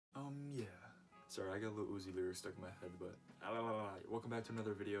Sorry, I got a little Uzi lyric stuck in my head, but welcome back to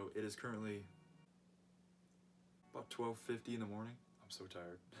another video. It is currently about 12:50 in the morning. I'm so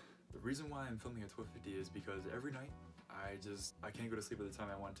tired. The reason why I'm filming at 12:50 is because every night I can't go to sleep at the time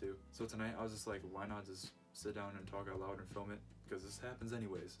I want to. So tonight I was just like, why not just sit down and talk out loud and film it? Because this happens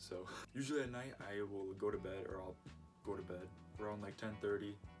anyways. So usually at night I will go to bed, or I'll go to bed around like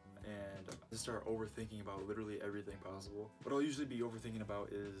 10:30. And just start overthinking about literally everything possible. What I'll usually be overthinking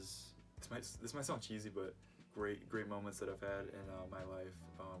about is, this might sound cheesy, but great moments that I've had in my life,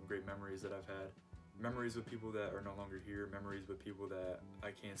 great memories that I've had, memories with people that are no longer here, memories with people that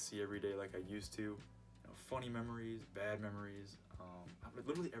I can't see every day like I used to, funny memories, bad memories,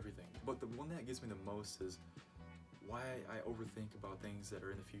 literally everything. But the one that gets me the most is why I overthink about things that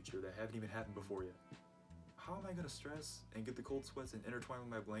are in the future that haven't even happened before yet. How am I gonna stress and get the cold sweats and intertwine with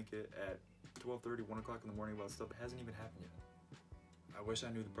my blanket at 12:30, 1 o'clock in the morning about stuff that hasn't even happened yet? I wish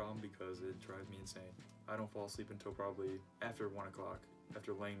I knew the problem because it drives me insane. I don't fall asleep until probably after 1 o'clock,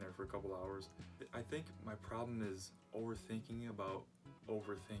 after laying there for a couple hours. I think my problem is overthinking about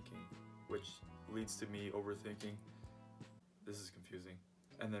overthinking, which leads to me overthinking. This is confusing.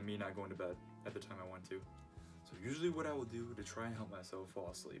 And then me not going to bed at the time I want to. So usually what I will do to try and help myself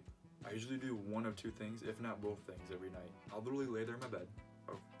fall asleep, I usually do one of two things, if not both things, every night. I'll literally lay there in my bed,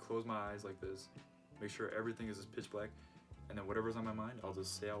 I'll close my eyes like this, make sure everything is just pitch black, and then whatever's on my mind, I'll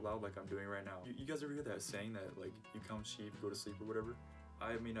just say out loud like I'm doing right now. You guys ever hear that saying that like you count sheep, go to sleep or whatever?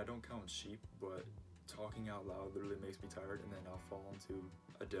 I mean, I don't count sheep, but talking out loud literally makes me tired, and then I'll fall into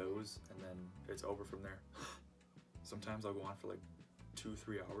a doze, and then it's over from there. Sometimes I'll go on for like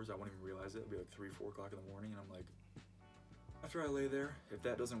 2-3 hours, I won't even realize it. It'll be like 3-4 o'clock in the morning, and I'm like, after I lay there, if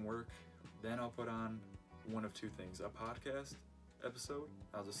that doesn't work, then I'll put on one of two things: a podcast episode,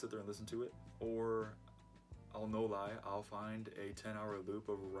 I'll just sit there and listen to it, or I'll no lie, I'll find a 10-hour loop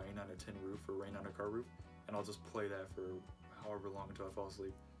of Rain on a Tin Roof or Rain on a Car Roof, and I'll just play that for however long until I fall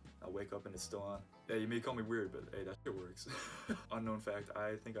asleep. I'll wake up and it's still on. Yeah, you may call me weird, but hey, that shit works. Unknown fact,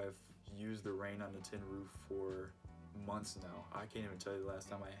 I think I've used the Rain on a Tin Roof for months now. I can't even tell you the last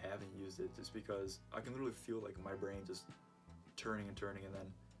time I haven't used it, just because I can literally feel like my brain just turning and turning, and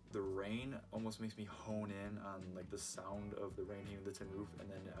then the rain almost makes me hone in on like the sound of the rain hitting the tin roof, and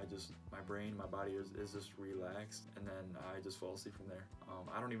then my brain, my body is just relaxed, and then I just fall asleep from there.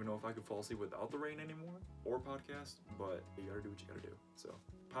 I don't even know if I could fall asleep without the rain anymore, or podcast, but you gotta do what you gotta do. So,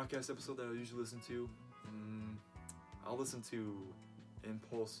 podcast episode that I usually listen to, I'll listen to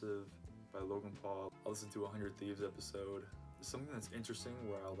Impulsive by Logan Paul. I'll listen to 100 Thieves episode. Something that's interesting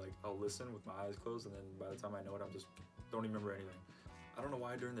where I'll listen with my eyes closed, and then by the time I know it, I'm just don't even remember anything. I don't know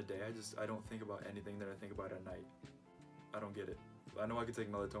why during the day I don't think about anything that I think about at night. I don't get it. I know I could take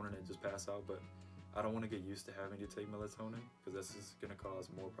melatonin and just pass out, but I don't want to get used to having to take melatonin, because that's just gonna cause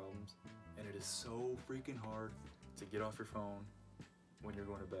more problems. And it is so freaking hard to get off your phone when you're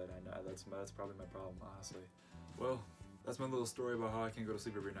going to bed. I know that's probably my problem, honestly. Well, that's my little story about how I can't go to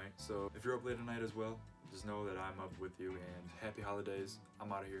sleep every night. So if you're up late at night as well, just know that I'm up with you, and happy holidays.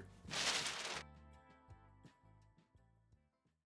 I'm out of here.